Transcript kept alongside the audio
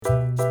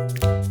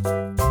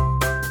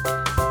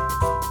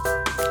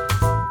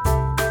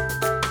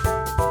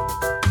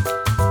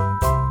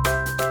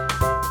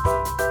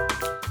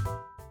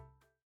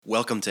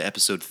welcome to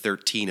episode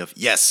 13 of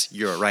Yes,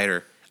 You're a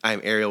Writer.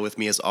 I'm Ariel. With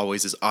me, as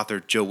always, is author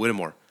Joe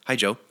Whittemore. Hi,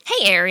 Joe.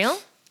 Hey, Ariel.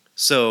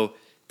 So,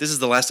 this is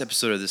the last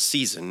episode of the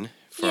season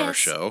for our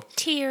show.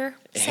 Tear.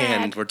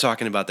 Sad. And we're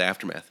talking about the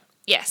aftermath.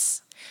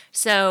 Yes.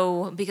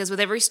 So, because with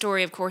every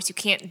story, of course, you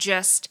can't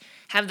just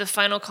have the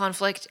final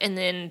conflict and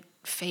then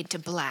fade to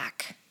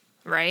black,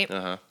 right?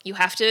 Uh-huh. You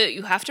have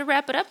to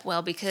wrap it up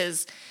well,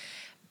 because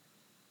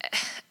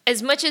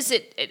as much as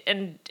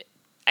and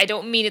I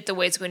don't mean it the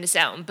way it's going to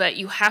sound, but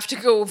you have to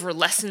go over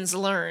lessons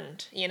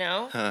learned, you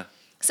know? Huh.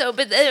 So,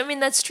 but I mean,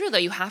 that's true though.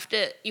 You have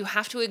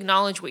to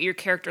acknowledge what your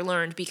character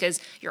learned, because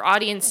your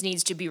audience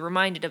needs to be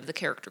reminded of the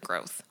character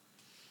growth.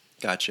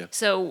 Gotcha.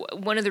 So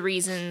one of the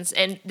reasons,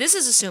 and this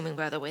is assuming,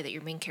 by the way, that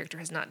your main character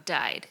has not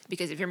died,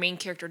 because if your main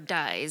character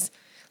dies,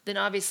 then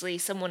obviously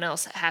someone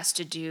else has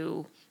to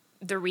do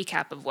the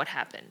recap of what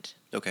happened.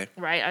 Okay.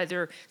 Right?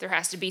 Either there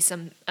has to be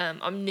some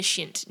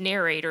omniscient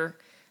narrator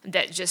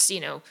that just,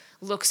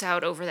 looks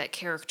out over that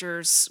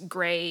character's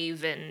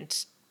grave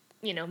and,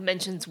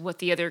 mentions what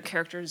the other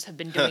characters have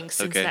been doing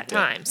since that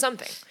time.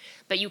 Something.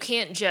 But you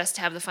can't just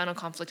have the final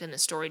conflict in the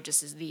story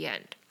just as the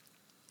end.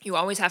 You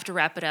always have to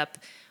wrap it up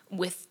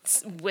with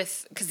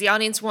because the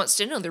audience wants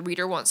to know, the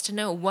reader wants to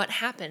know what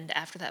happened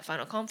after that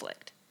final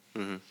conflict.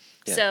 Mm-hmm.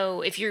 Yeah.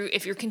 So if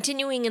you're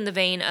continuing in the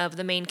vein of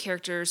the main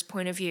character's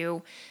point of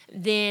view,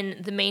 then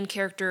the main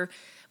character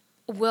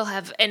will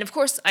have, and of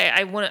course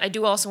I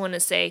do also want to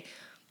say,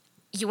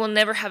 you will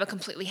never have a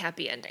completely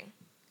happy ending.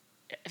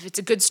 If it's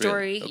a good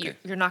story, really? Okay.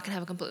 you're not going to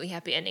have a completely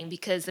happy ending,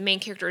 because the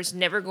main character is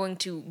never going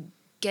to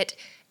get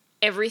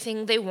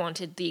everything they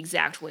wanted the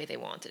exact way they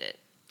wanted it.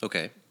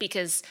 Okay.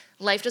 Because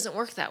life doesn't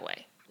work that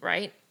way,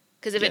 right?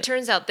 Because if it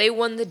turns out they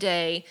won the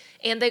day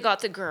and they got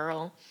the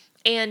girl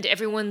and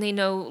everyone they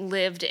know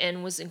lived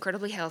and was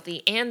incredibly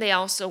healthy and they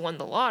also won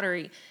the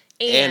lottery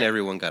and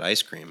everyone got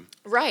ice cream.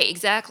 Right,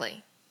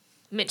 exactly.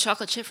 Mint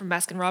chocolate chip from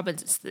Baskin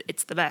Robbins,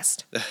 it's the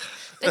best.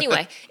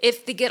 Anyway,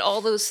 if they get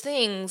all those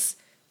things,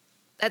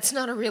 that's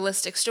not a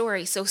realistic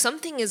story. So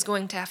something is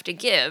going to have to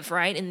give,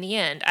 right, in the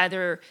end.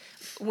 Either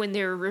when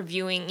they're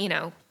reviewing,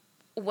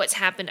 what's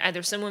happened,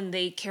 either someone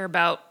they care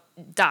about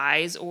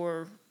dies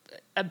or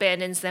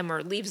abandons them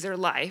or leaves their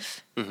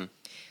life.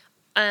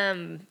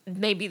 Mm-hmm.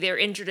 Maybe they're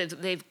injured,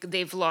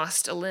 they've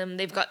lost a limb,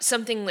 they've got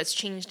something that's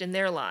changed in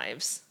their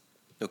lives.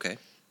 Okay.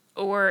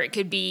 Or it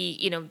could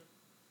be,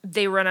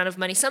 they run out of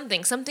money.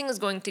 Something is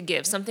going to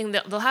give. Something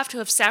that they'll have to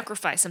have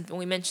sacrificed something.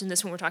 We mentioned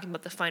this when we're talking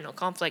about the final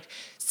conflict.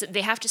 So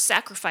they have to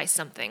sacrifice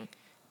something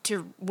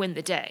to win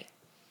the day.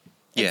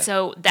 Yeah. And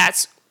so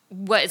that's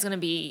what's going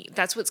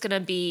to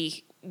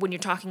be when you're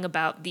talking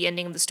about the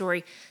ending of the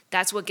story.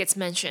 That's what gets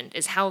mentioned,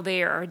 is how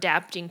they are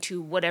adapting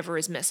to whatever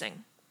is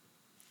missing.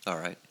 All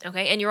right.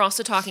 Okay, and you're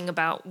also talking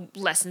about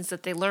lessons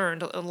that they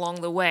learned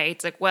along the way.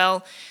 It's like,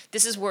 well,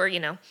 this is where,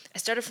 I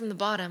started from the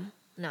bottom.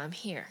 Now I'm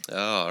here. Oh,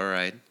 all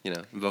right.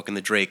 Invoking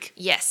the Drake.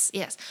 Yes.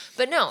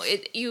 But no,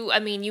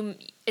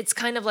 it's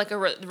kind of like a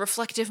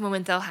reflective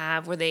moment they'll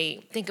have where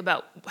they think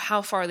about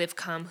how far they've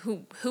come,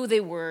 who they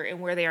were, and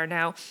where they are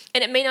now.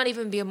 And it may not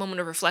even be a moment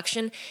of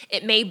reflection.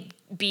 It may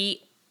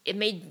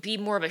be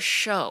more of a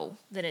show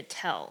than a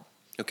tell.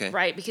 Okay.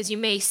 Right? Because you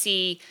may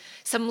see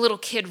some little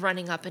kid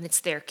running up and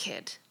it's their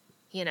kid.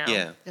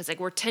 Yeah. It's like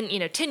we're 10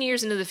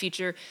 years into the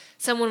future,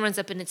 someone runs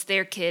up and it's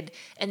their kid,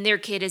 and their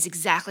kid is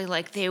exactly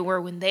like they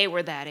were when they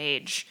were that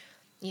age,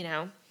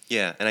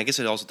 Yeah, and I guess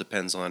it also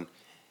depends on,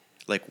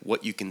 like,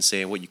 what you can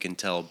say and what you can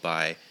tell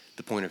by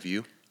the point of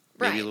view,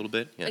 maybe a little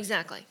bit. Yeah.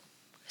 Exactly.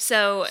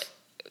 So,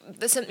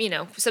 something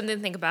to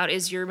think about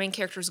is your main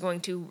character is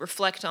going to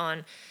reflect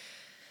on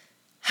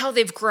how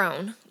they've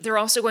grown. They're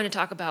also going to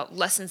talk about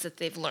lessons that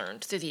they've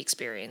learned through the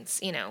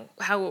experience.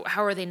 How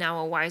are they now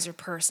a wiser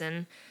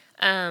person?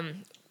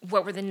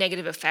 What were the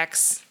negative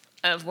effects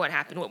of what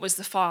happened? What was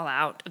the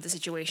fallout of the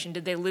situation?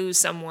 Did they lose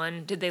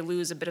someone? Did they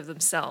lose a bit of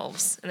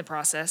themselves in the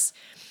process?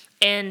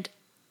 And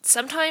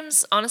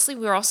sometimes, honestly,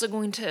 we're also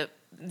going to,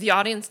 the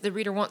audience, the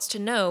reader wants to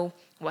know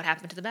what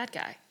happened to the bad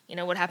guy.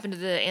 What happened to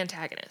the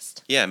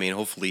antagonist. Yeah,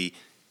 hopefully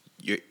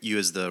you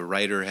as the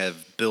writer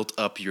have built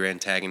up your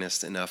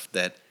antagonist enough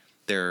that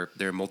they're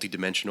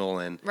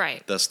multidimensional, and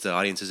thus the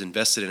audience is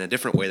invested in a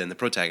different way than the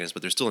protagonist,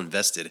 but they're still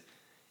invested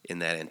in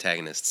that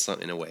antagonist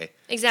in a way.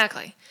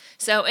 Exactly.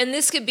 So, and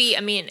this could be,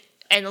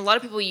 and a lot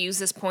of people use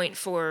this point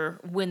for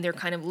when they're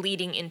kind of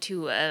leading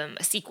into a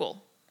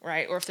sequel,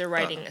 right? Or if they're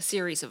writing a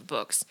series of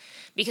books.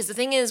 Because the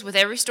thing is, with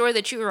every story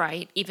that you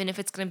write, even if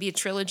it's going to be a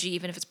trilogy,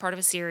 even if it's part of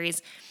a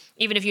series,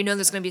 even if you know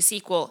there's going to be a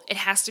sequel, it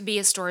has to be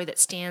a story that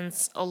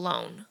stands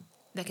alone,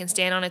 that can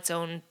stand on its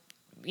own,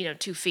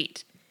 2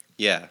 feet.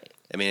 Yeah.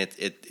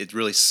 It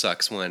really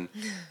sucks when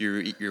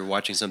you're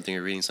watching something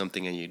or reading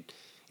something and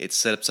it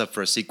sets up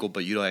for a sequel,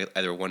 but you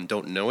either one,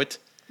 don't know it,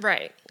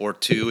 right, or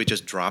two, it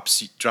just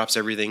drops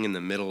everything in the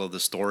middle of the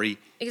story.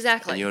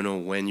 Exactly. And you don't know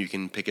when you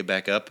can pick it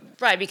back up.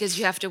 Right, because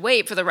you have to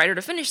wait for the writer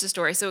to finish the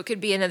story. So it could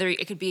be a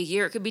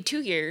year, it could be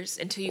 2 years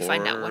until you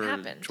find out what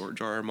happened.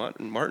 George R. R.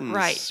 Martin.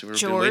 Right, We've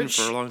been waiting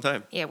for a long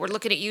time. Yeah, we're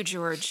looking at you,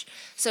 George.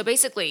 So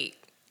basically,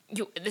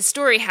 the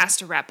story has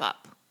to wrap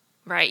up.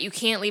 right? You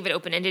can't leave it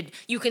open-ended.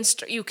 You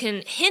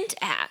can hint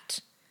at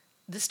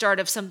the start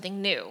of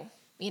something new,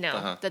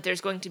 that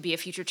there's going to be a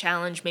future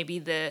challenge. Maybe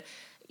the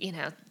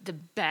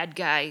bad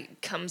guy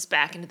comes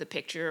back into the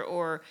picture,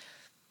 or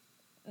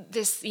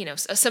this,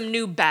 some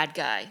new bad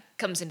guy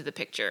comes into the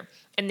picture.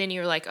 And then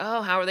you're like,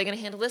 oh, how are they going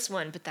to handle this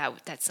one? But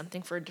that's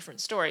something for a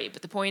different story.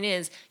 But the point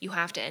is, you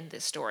have to end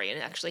this story, and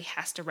it actually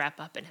has to wrap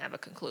up and have a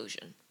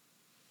conclusion.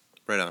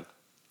 Right on.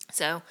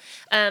 So,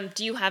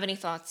 do you have any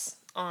thoughts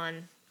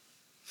on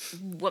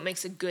what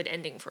makes a good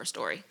ending for a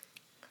story?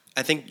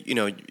 I think,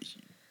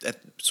 that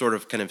sort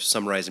of kind of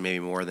summarizing maybe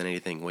more than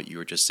anything what you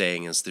were just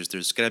saying is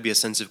there's got to be a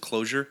sense of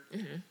closure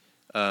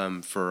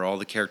for all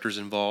the characters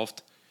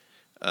involved.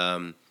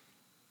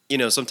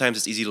 Sometimes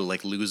it's easy to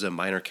lose a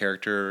minor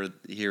character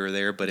here or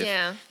there, but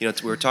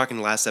if we were talking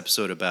last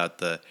episode about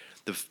the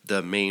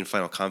main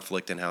final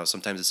conflict and how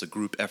sometimes it's a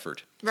group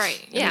effort,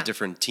 right? And the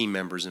different team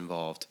members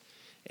involved,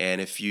 and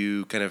if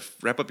you kind of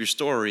wrap up your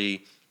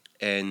story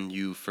and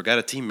you forgot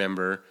a team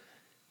member,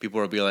 people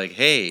will be like,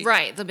 "Hey,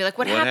 right?" They'll be like,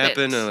 "What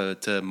happened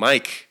to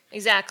Mike?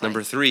 Exactly,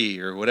 number 3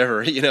 or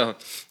whatever."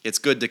 It's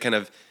good to kind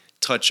of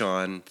touch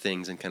on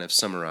things and kind of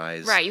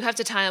summarize. Right, you have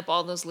to tie up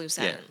all those loose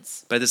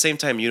ends. But at the same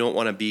time, you don't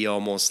want to be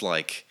almost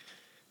like,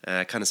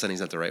 condescending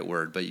is not the right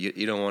word, but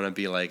you don't want to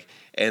be like,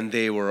 and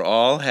they were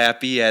all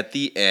happy at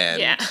the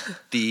end. Yeah.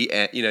 The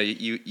end,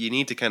 you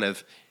need to kind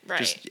of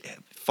just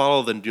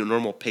follow the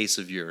normal pace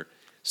of your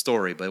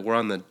story, but we're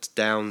on the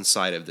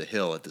downside of the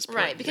hill at this point.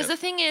 Right, because the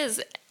thing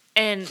is,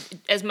 and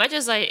as much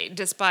as I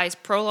despise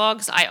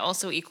prologues, I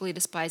also equally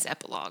despise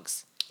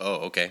epilogues. Oh,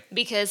 okay.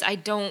 Because I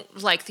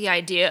don't like the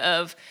idea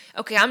of,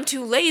 okay, I'm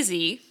too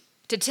lazy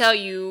to tell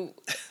you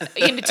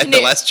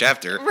the last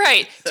chapter.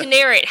 Right, to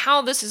narrate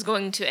how this is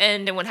going to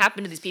end and what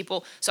happened to these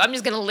people. So I'm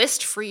just going to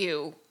list for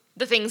you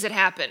the things that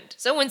happened.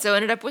 So-and-so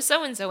ended up with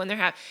so-and-so, and they're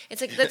happy.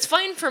 It's like, that's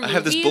fine for movies. I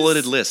have this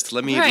bulleted list.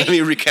 Let me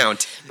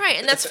recount. Right,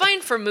 and that's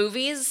fine for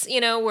movies,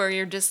 where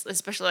you're just,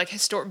 especially like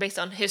based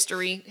on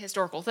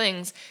historical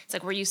things. It's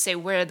like where you say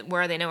where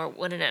they know or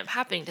what ended up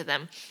happening to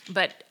them.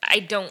 But I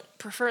don't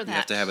prefer that. You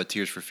have to have a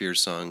Tears for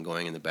Fears song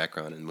going in the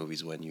background in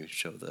movies when you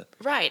show the...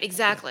 Right,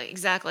 exactly.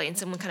 And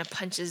someone kind of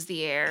punches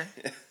the air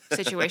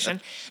situation.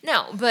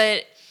 No,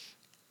 but...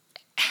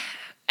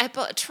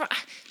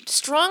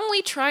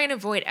 strongly try and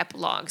avoid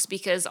epilogues,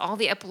 because all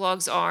the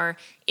epilogues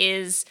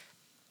is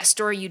a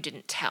story you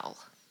didn't tell.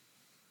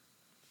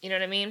 You know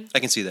what I mean? I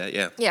can see that,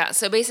 yeah. Yeah,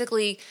 so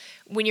basically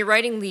when you're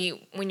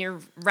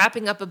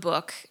wrapping up a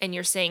book and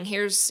you're saying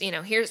here's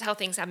how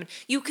things happen,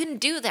 you can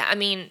do that. I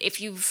mean, if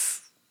you've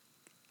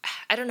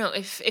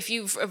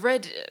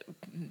read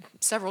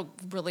several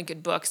really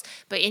good books,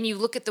 and you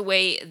look at the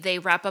way they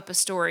wrap up a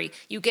story,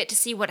 you get to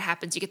see what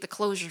happens. You get the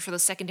closure for the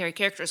secondary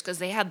characters because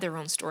they had their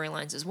own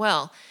storylines as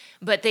well.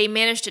 But they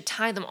managed to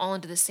tie them all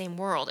into the same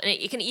world. And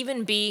it can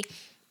even be,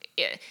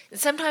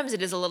 sometimes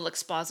it is a little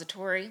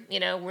expository,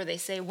 where they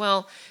say,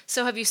 well,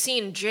 so have you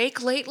seen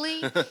Jake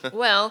lately?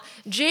 Well,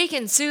 Jake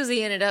and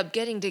Susie ended up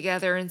getting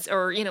together,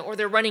 or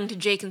they're running to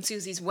Jake and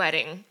Susie's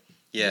wedding.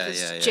 Yeah.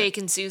 Jake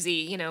and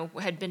Susie,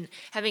 had been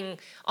having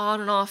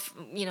on and off,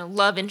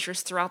 love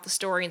interest throughout the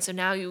story. And so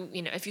now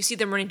if you see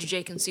them running to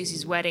Jake and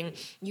Susie's wedding,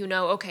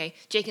 okay,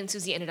 Jake and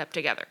Susie ended up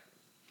together.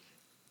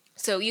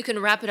 So you can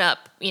wrap it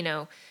up,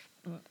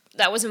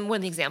 that was one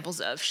of the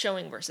examples of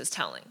showing versus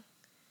telling.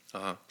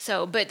 Uh-huh.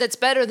 So, but that's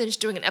better than just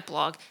doing an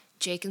epilogue.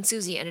 Jake and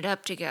Susie ended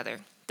up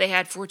together. They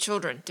had 4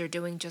 children. They're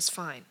doing just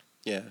fine.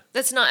 Yeah.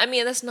 That's not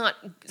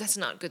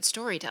good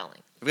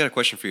storytelling. I've got a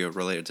question for you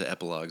related to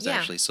epilogues,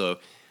 actually. So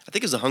I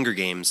think it's The Hunger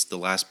Games, the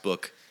last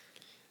book.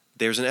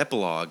 There's an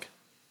epilogue,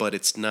 but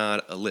it's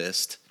not a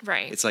list.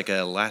 Right. It's like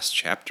a last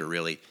chapter,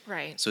 really.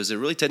 Right. So is it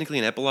really technically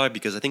an epilogue?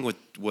 Because I think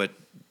what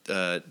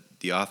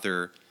the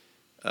author,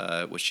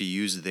 what she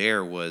used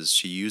there was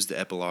she used the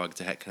epilogue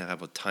to kind of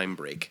have a time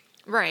break.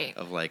 Right.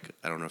 Of I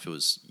don't know if it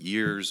was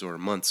years or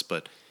months,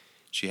 but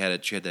she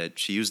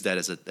used that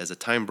as a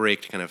time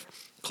break to kind of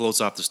close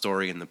off the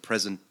story in the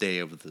present day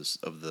of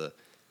the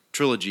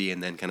trilogy,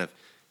 and then kind of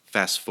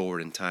fast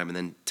forward in time and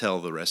then tell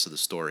the rest of the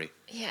story.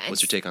 Yeah.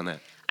 What's your take on that?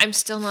 I'm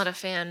still not a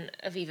fan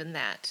of even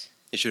that.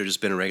 It should have just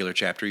been a regular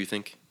chapter, you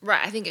think? Right.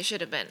 I think it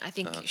should have been. I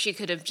think she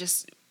could have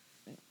just,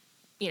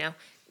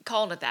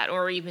 called it that,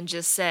 or even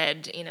just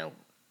said,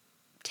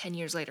 10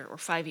 years later or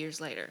 5 years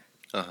later.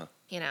 Uh-huh.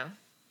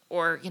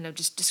 Or,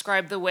 just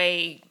describe the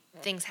way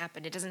things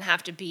happened. It doesn't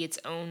have to be its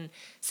own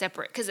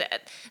separate, because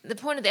the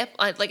point of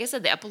like I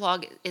said, the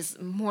epilogue is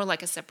more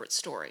like a separate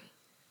story.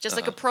 Just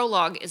like a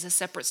prologue is a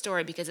separate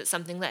story because it's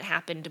something that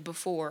happened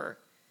before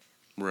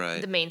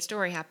the main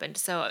story happened.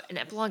 So an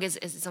epilogue is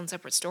its own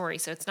separate story.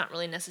 So it's not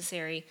really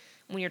necessary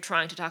when you're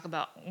trying to talk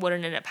about what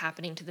ended up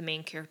happening to the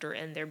main character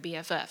and their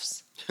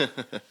BFFs.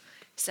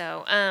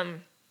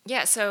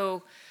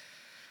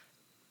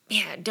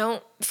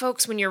 Don't,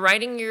 folks, when you're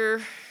writing your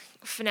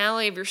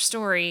finale of your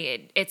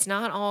story, it's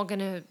not all going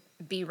to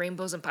be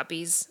rainbows and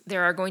puppies.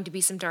 There are going to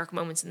be some dark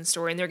moments in the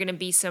story, and there are going to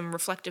be some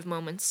reflective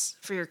moments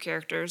for your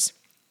characters.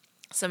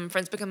 Some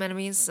friends become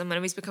enemies, some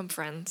enemies become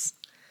friends.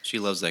 She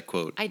loves that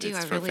quote. I do. It's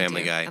I from really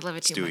Family do. Guy. I love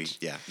it too Stewie. much.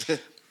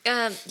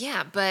 Yeah.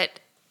 Yeah, but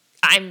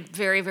I'm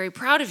very, very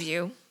proud of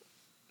you,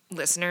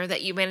 listener,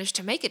 that you managed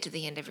to make it to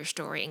the end of your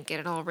story and get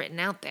it all written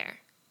out there.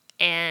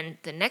 And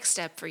the next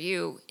step for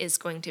you is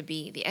going to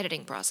be the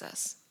editing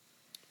process,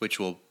 which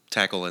we'll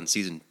tackle in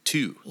season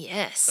 2.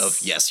 Yes.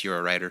 Of Yes, You're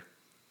a Writer.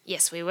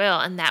 Yes, we will.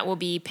 And that will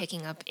be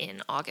picking up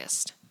in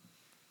August.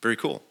 Very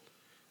cool.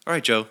 All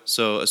right, Joe.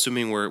 So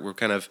assuming we're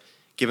kind of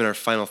giving our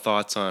final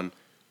thoughts on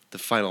the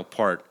final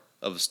part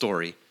of a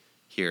story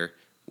here,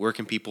 where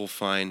can people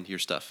find your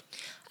stuff?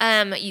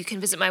 You can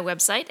visit my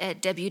website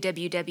at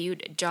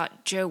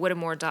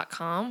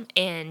www.joewhittemore.com,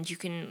 and you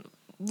can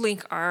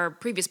link our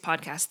previous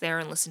podcast there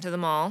and listen to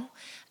them all.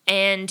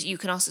 And you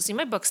can also see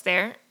my books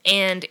there.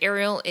 And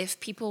Ariel, if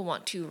people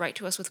want to write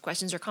to us with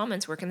questions or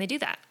comments, where can they do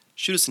that?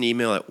 Shoot us an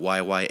email at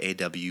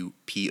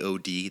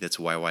yyawpod, that's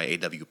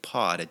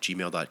yyawpod at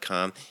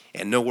gmail.com.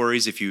 And no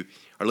worries if you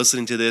are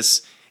listening to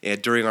this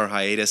during our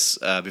hiatus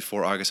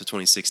before August of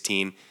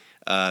 2016,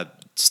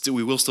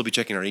 we will still be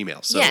checking our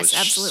email. So yes,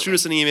 absolutely. Shoot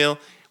us an email.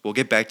 We'll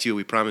get back to you.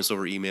 We promise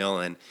over email,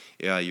 and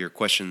your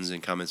questions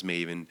and comments may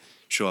even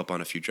show up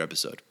on a future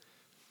episode.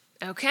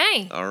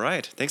 Okay. All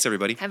right. Thanks,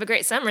 everybody. Have a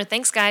great summer.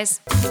 Thanks, guys.